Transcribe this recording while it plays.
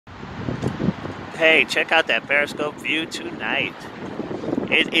Hey, check out that periscope view tonight.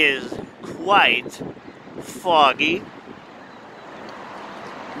 It is quite foggy.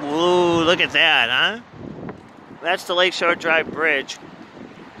 Whoa, look at that, huh? That's the Lakeshore Drive Bridge.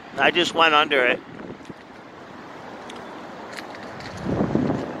 I just went under it.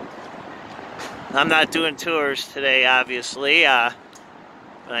 I'm not doing tours today, obviously, but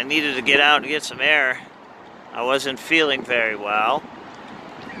I needed to get out and get some air. I wasn't feeling very well,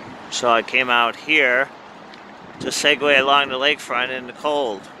 so I came out here to segue along the lakefront in the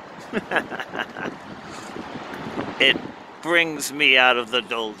cold. It brings me out of the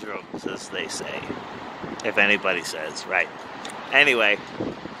doldrums, as they say, if anybody says, right. Anyway,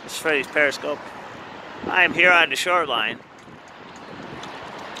 this is Freddy's Periscope. I am here on the shoreline,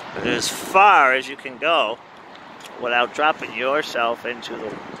 as far as you can go without dropping yourself into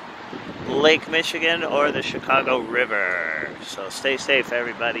the Lake Michigan or the Chicago River. So stay safe,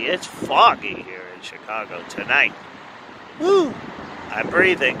 everybody. It's foggy here in Chicago tonight. Woo! I'm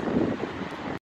breathing.